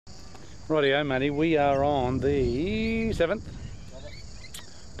Rightio, Matty, we are on the 7th.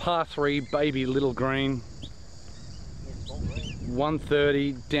 Par 3, baby little green.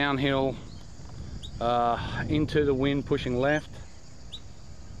 130, downhill, into the wind, pushing left.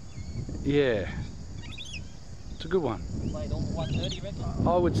 Yeah, it's a good one. Played on 130, you reckon?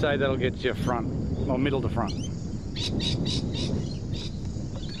 I would say that'll get you front, or middle to front.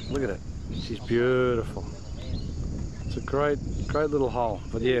 Look at it, she's beautiful. It's a great little hole,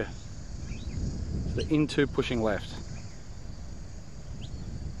 but yeah. The into pushing left.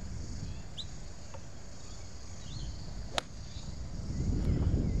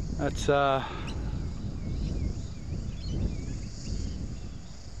 That's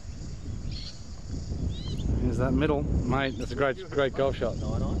here's that middle, mate. That's a great golf shot.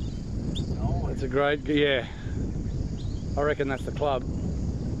 That's a great, yeah. I reckon that's the club.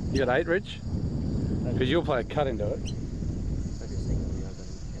 You got 8, Rich? Because you'll play a cut into it.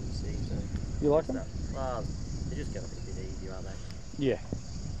 You like them? Well, they're just going to be a bit easier, aren't they? Yeah.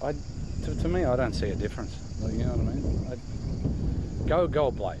 To me, I don't see a difference. Like, you know what I mean? Go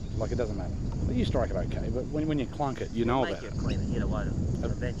a blade. Like, it doesn't matter. Well, you strike it okay, but when you clunk it, you know about it. Make you a cleaner hitter, won't it?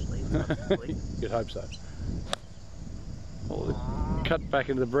 Eventually. You'd hope so. Well, cut back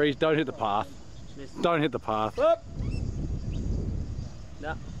into the breeze. Don't hit the path. Don't hit the path.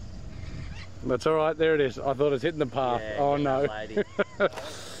 No. That's all right. There it is. I thought it was hitting the path. Yeah, oh no.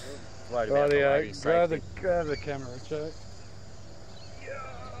 Rightio, grab the camera, Richo.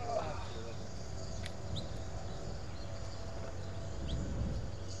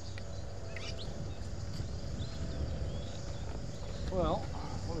 Well,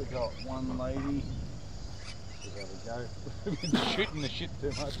 what have we got? One lady. There we go. We've been shooting the shit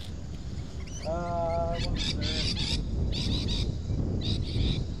too much. What's there?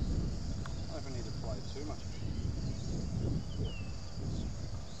 I don't even need to play too much.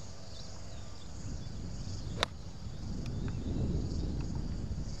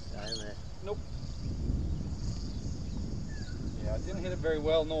 Nope. Yeah, I didn't hit it very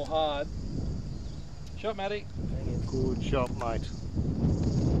well, nor hard. Shot, Matty. Good shot, mate.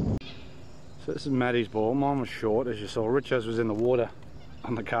 So this is Matty's ball. Mine was short, as you saw. Richo's was in the water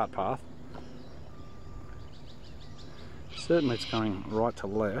on the cart path. Certainly it's going right to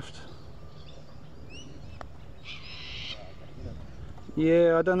left.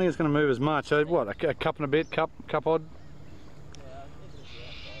 Yeah, I don't think it's going to move as much. So what, a cup and a bit, cup odd?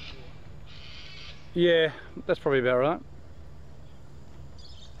 Yeah, that's probably about right.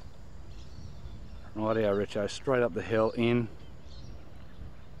 Rightio, Richo, straight up the hill, in.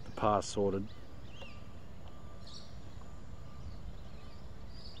 The par's sorted.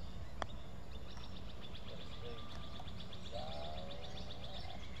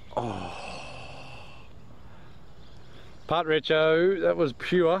 Oh. Putt, Richo, that was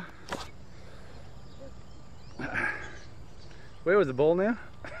pure. Where was the ball now?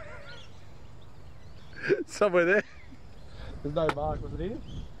 Somewhere there. There's no mark, was it here?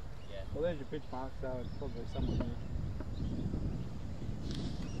 Yeah. Well, there's your pitch mark, so it's probably somewhere here.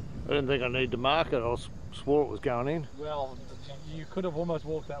 I didn't think I needed to mark it, I swore it was going in. Well, you could have almost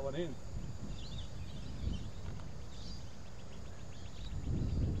walked that one in.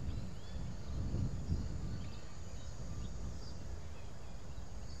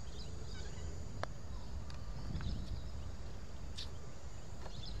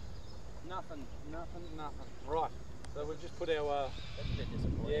 Nothing. Right, so we've just put our... That's a bit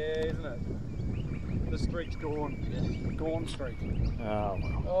disappointing. yeah, isn't it? The streak's gone. Yeah. Gone streak. Oh,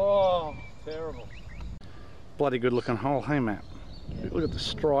 well. Oh, terrible. Bloody good looking hole, hey Matt? Yeah. Look at the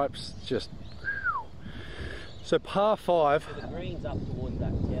stripes, just... So par 5... So the green's up towards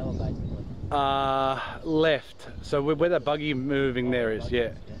that tower basically? Left. So where that buggy moving there is,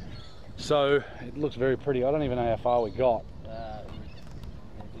 yeah. So it looks very pretty. I don't even know how far we got.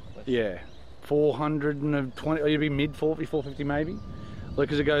 Yeah. 420, or you'd be mid 40, 450 maybe.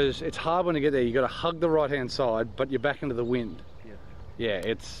 Because it goes, it's hard when you get there. You got to hug the right hand side, but you're back into the wind. Yeah. Yeah,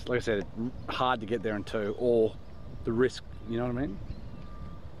 it's like I said, it's hard to get there in 2, or the risk. You know what I mean?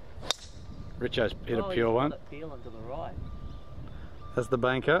 Richo's hit a pure one. Peeling to the right. That's the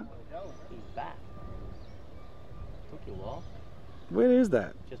banker. He's back. Took you a while. Where is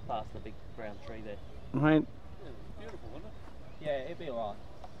that? Just past the big brown tree there. Right. Yeah, it's beautiful, isn't it? Yeah, it'd be alright.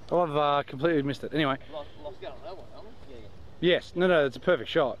 I've completely missed it. Anyway. Lost going on that one, haven't we? Yeah. Yes. No, it's a perfect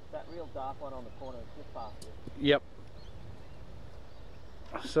shot. That real dark one on the corner is just past it. Yep.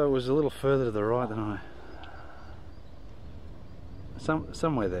 So it was a little further to the right than I.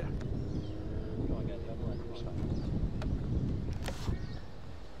 Somewhere there. Try and go the other way.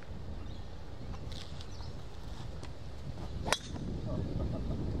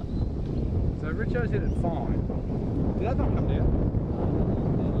 Richo's hit it fine. Did that not come down?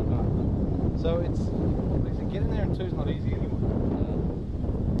 No. So it's, like I said, getting there in two's not easy anymore.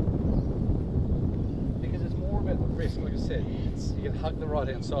 Because it's more about the risk, like I said. It's, you can hug the right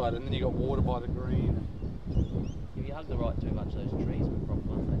hand side and then you got water by the green. If you hug the right too much, those trees will problem,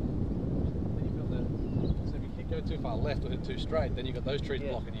 aren't they? Then you've got the, so if you go too far left or hit too straight, then you've got those trees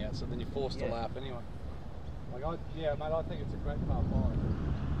blocking you out, so then you're forced to lap anyway. Like yeah, mate, I think it's a great par 5.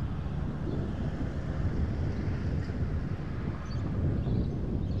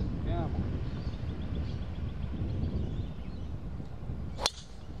 Yeah.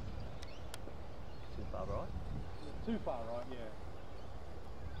 Too far right? Too far right, yeah.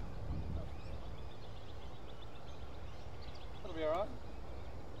 That'll be alright.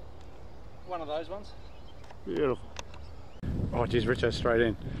 One of those ones. Beautiful. Oh geez, Richo's straight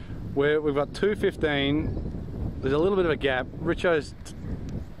in. We've got 215. There's a little bit of a gap. Richo's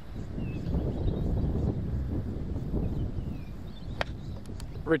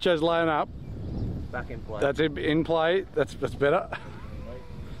laying up. Back in play. That's it, in play. That's better.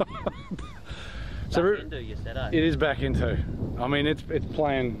 So back into you said, eh? it is back into. I mean, it's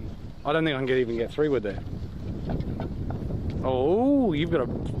playing. I don't think I can even get 3-wood there. Oh, you've got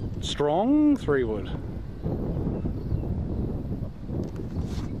a strong 3-wood.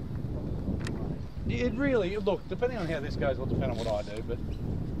 It really, look, depending on how this goes, will depend on what I do, but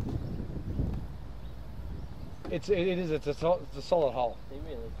it's a solid hole. So you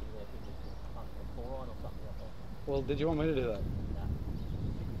really think they could just pump the 4 on or something like that? Well, did you want me to do that?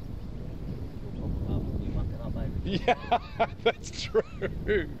 No. You muck it up, baby. Yeah, that's true.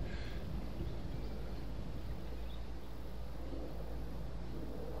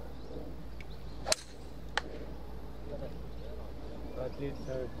 I did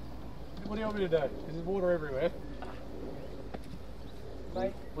too. What do you want me to do? Because there's water everywhere.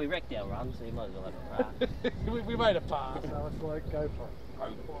 Mate, we wrecked our run, so you might as well have a crack. we made a pass, so it's like, go for it. Go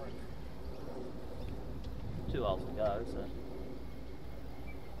for it. 2 holes to go, so.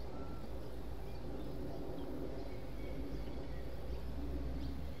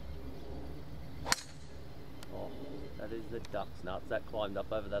 Oh, that is the duck's nuts. That climbed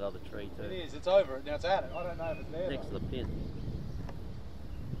up over that other tree too. It is, it's over it. Now it's at it. I don't know if it's there. Next to the pin.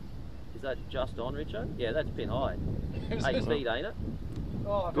 Is that just on, Richo? Yeah, that's pin high. 8 feet, ain't it?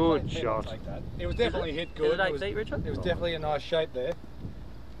 Oh, if good it's 8 feet, shot. I'll take that. It was definitely hit good. Is it 8 feet, Richard? It was definitely a nice shape there.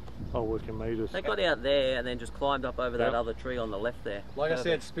 Oh, we can meet us. They got out there and then just climbed up over that other tree on the left there. Like I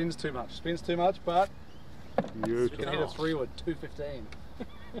said, spins too much. Spins too much, but you can hit a 3-wood, 215.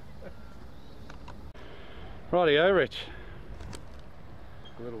 Rightio, Rich.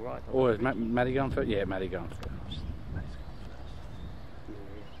 A little right. Or is Matty going first? Yeah, Matty going first.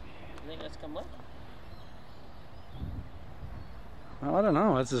 You think that's come left? Well, I don't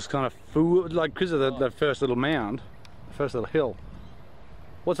know. It's just kind of food, like because of the first little mound, the first little hill.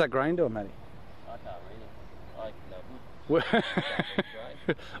 What's that grain doing, Matty? I can't read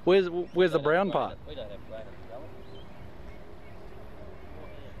it. Where's the brown part? We don't have grain at the gallop.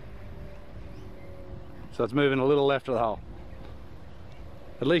 So it's moving a little left of the hole.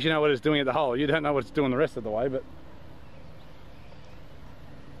 At least you know what it's doing at the hole. You don't know what it's doing the rest of the way, but.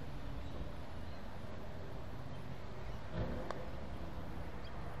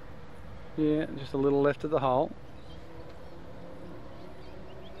 Yeah, just a little left of the hole.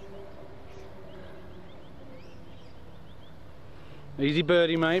 Easy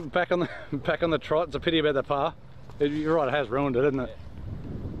birdie, mate. Back on the trot. It's a pity about the par. You're right, it has ruined it, hasn't it?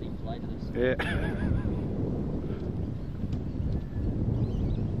 Yeah.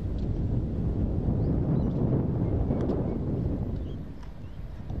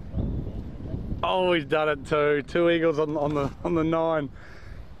 Oh, he's done it too. 2 eagles on the 9.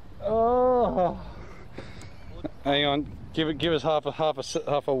 Oh. Hang on. Give us half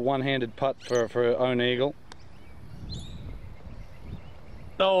a one-handed putt for an own eagle.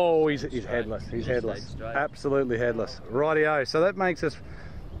 Oh, he's headless. He's headless. Absolutely headless. Rightio. So that makes us.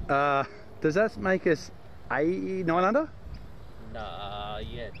 Does that make us 9 under? Nah,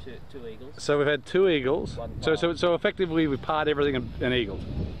 yeah, two eagles. So we've had 2 eagles. So effectively we parred everything and eagled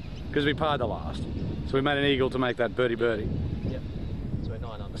because we parred the last. So we made an eagle to make that birdie. Yep. So we're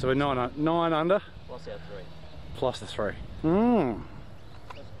 9 under. So we're 9 under. Plus our 3. Plus the 3.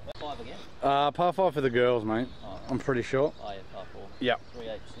 That's 5 again. Par 5 for the girls, mate. Oh, I'm pretty sure. Oh yeah, par 4. Yep.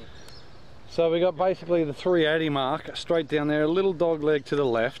 386. So we got basically the 380 mark straight down there, a little dog leg to the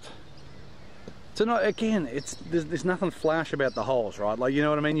left. So not again, there's nothing flash about the holes, right? Like, you know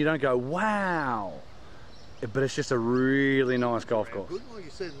what I mean? You don't go wow, but it's just a really nice golf course. Good. Like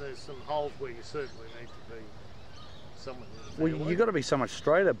you said, there's some holes where you certainly need to be someone. Well, you got to be so much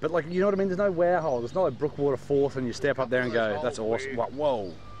straighter, but like, you know what I mean? There's no wear hole. There's not like Brookwater Fourth and you step up there and go, that's awesome.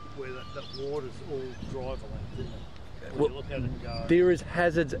 Whoa. Where that water's all driver length, isn't it? Well, you look at it and go, there is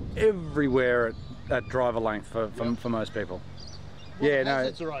hazards everywhere at driver length for most people. well, yeah, the no.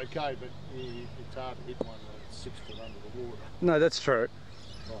 hazards are okay, but it's hard to hit one that's 6 foot under the water. No, that's true.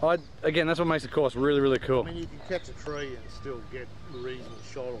 Again, that's what makes the course really, really cool. I mean, you can catch a tree and still get a reasonable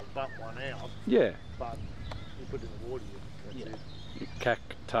shot or butt one out. Yeah. But you put it in the water, that's it.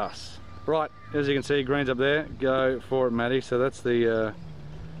 Cactus. Right, as you can see, green's up there. Go for it, Matty. So that's the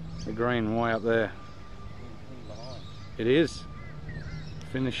green way up there. It is.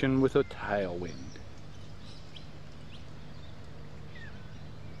 Finishing with a tailwind.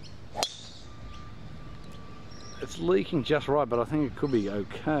 It's leaking just right, but I think it could be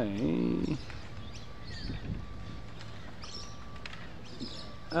okay.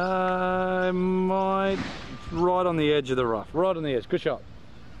 Might right on the edge of the rough. Right on the edge. Good shot.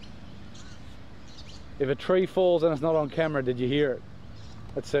 If a tree falls and it's not on camera, did you hear it?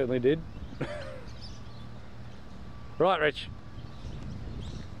 It certainly did. Right, Rich.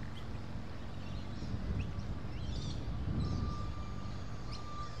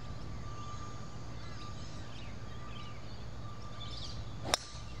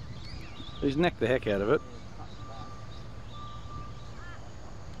 He's necked the heck out of it.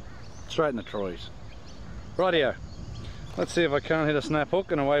 Straight in the trees. Rightio. Let's see if I can't hit a snap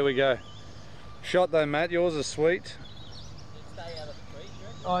hook, and away we go. Shot though, Matt. Yours is sweet. Stay out of the trees, you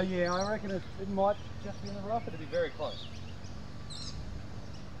reckon? Oh yeah, I reckon it might just be in the rough. It'll be very close.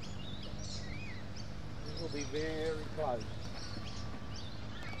 It will be very close.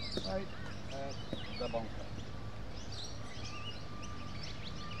 Right at the bunker.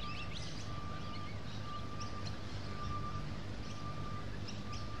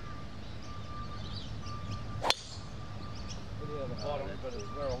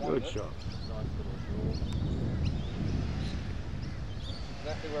 Good shot.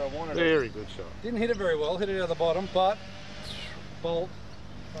 Exactly where I wanted it. Very good shot. Didn't hit it very well, hit it out the bottom, but bolt.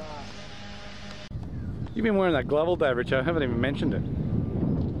 You've been wearing that glove all day, Richo. I haven't even mentioned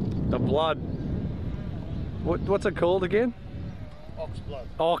it. The blood. What's it called again? Ox blood.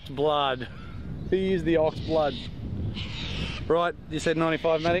 Ox blood. He is the ox blood. Right, you said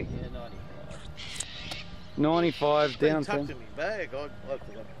 95, Matty? Yeah, 95 down. Tucked in my bag. I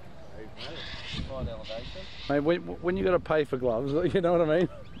forgot. Right elevation. Mate, when you got to pay for gloves, you know what I mean?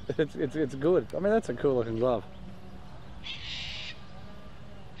 It's good. I mean, that's a cool looking glove.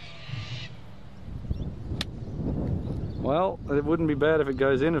 Well, it wouldn't be bad if it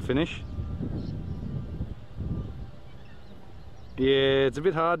goes in and finish. Yeah, it's a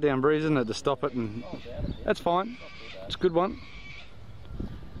bit hard down breeze, isn't it, to stop it, and that's fine. It's a good one.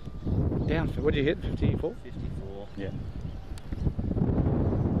 Down, what did you hit? 54? 54. Yeah.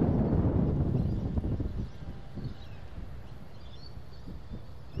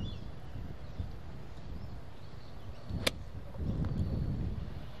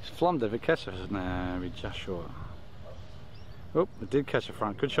 Flummed it, if it catches it. Nah, we're just short. Oh, it did catch the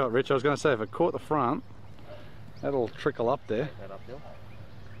front. Good shot, Rich. I was going to say, if it caught the front, that'll trickle up there. That uphill.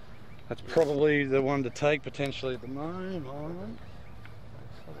 That's probably the one to take potentially at the moment.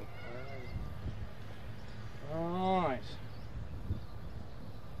 Right.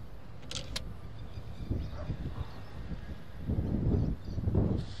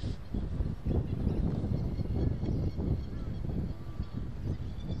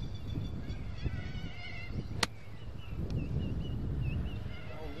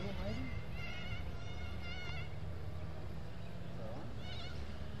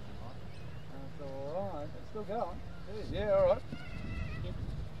 Still going. Yeah, all right.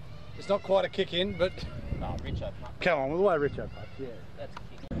 It's not quite a kick in, but No, Richo. come on, with the way Richo puts. Yeah. That's a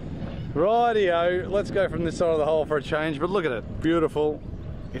kick. Rightio. Let's go from this side of the hole for a change. But look at it, beautiful.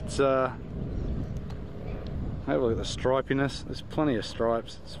 It's have a look at the stripiness. There's plenty of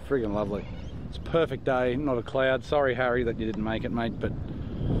stripes. It's friggin' lovely. It's a perfect day, not a cloud. Sorry, Harry, that you didn't make it, mate. But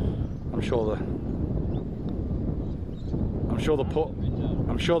I'm sure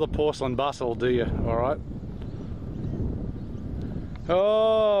the porcelain bus will do you. All right.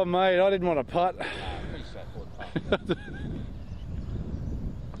 Oh, mate, I didn't want to putt. Pretty straightforward putt.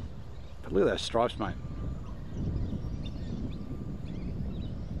 But look at those stripes, mate.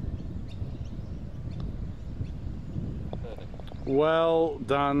 Perfect. Well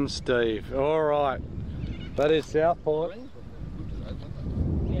done, Steve. All right. That is Southport.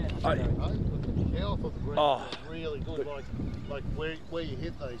 Yeah. I- The health of the green Oh. was really good. Like where you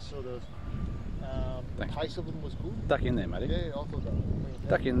hit those sort of Thanks. pace of them was good. Duck in there, matey. Yeah, I thought that was fantastic.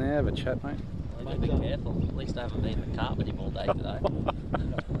 Duck in there, have a chat, mate. I've got to be careful. At least I haven't been in the car with him all day today.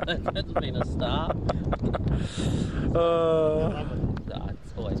 That's been a start. No,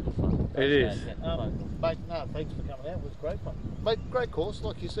 it's always good fun. It is. Mate, no, thanks for coming out. It was great fun. Mate, great course,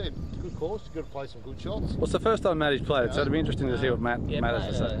 like you said. Good course. You've got to play some good shots. Well, it's the first time Matty's played it, so it'll be interesting to see what Matt has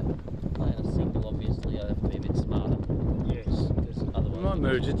to say. Playing a single, obviously, I have to be a bit smarter. Yes. We might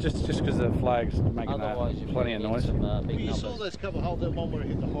move just because the flag's making plenty of noise. You saw those couple of holes, that one where I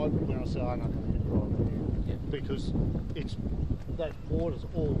hit the hybrid when I said, I'm not going to hit the driver here. Yep. Because it's, that water's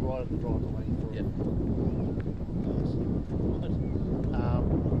all right at the driver lane for it.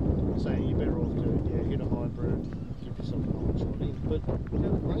 So you're better off to hit a hybrid, give yourself a nice shot in. But the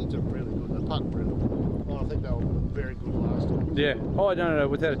greens are really good, the putt really good. Well, I think they were very good last time. Yeah. Oh, I don't know,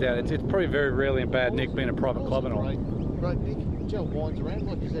 without a doubt. It's probably very rarely in bad nick being a private club and all. Great nick. Joe winds around,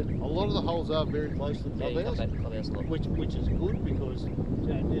 like you said. A lot of the holes are very close to the clubhouse, which is good because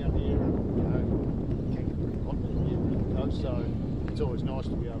down here, it can get pretty hot on the coast, so it's always nice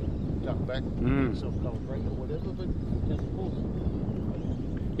to be able to duck back, get yourself a couple of drink or whatever. But of course.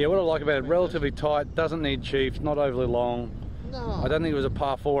 Yeah, what I like about it, relatively tight, doesn't need chief, not overly long. No. I don't think it was a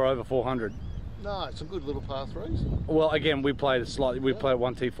par 4 over 400. No, it's a good little par 3s. Well, again, we played we played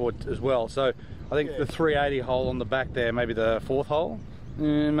 1T4 as well, so I think the 380 hole on the back there, maybe the 4th hole,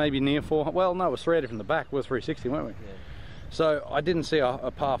 maybe near 4. Well, no, it was 380 from the back. We were 360, weren't we? Yeah. So I didn't see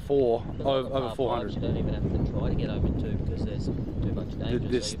a par 4 over 400. You don't even have to try to get over 2 because there's too much danger.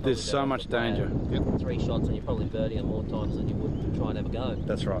 There's so much danger. Yep. 3 shots and you're probably birding it more times than you would try and have a go.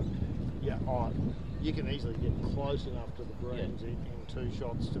 That's right. Yeah, you can easily get close enough to the greens in 2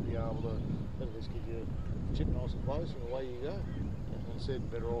 shots to be able to at least get your chip nice and close and away you go. Like I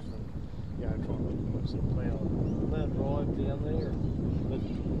said, better off than trying to sort of plough drive down there. But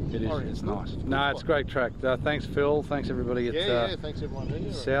it's nice. No, it's a great track. Thanks, Phil. Thanks, everybody at thanks everyone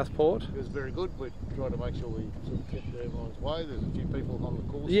here. Southport. It was very good. We tried to make sure we sort of kept everyone's way. There's a few people on the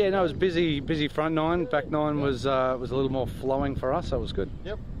course. Yeah, no, it was busy front 9. Back 9 was a little more flowing for us, so it was good.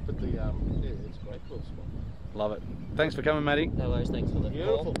 Yep, but it's a great course. Love it. Thanks for coming, Matty. No worries, thanks for the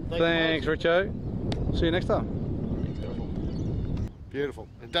Beautiful. call. Thanks, Richo. See you next time. Beautiful.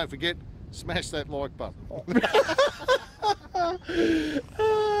 And don't forget, smash that like button.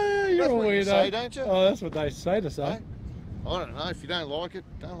 You're a weirdo. Say, don't you? Oh, that's what they say to say. Hey? I don't know. If you don't like it,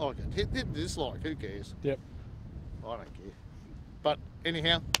 don't like it. Hit dislike. Who cares? Yep. I don't care. But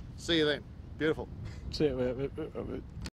anyhow, see you then. Beautiful. See you.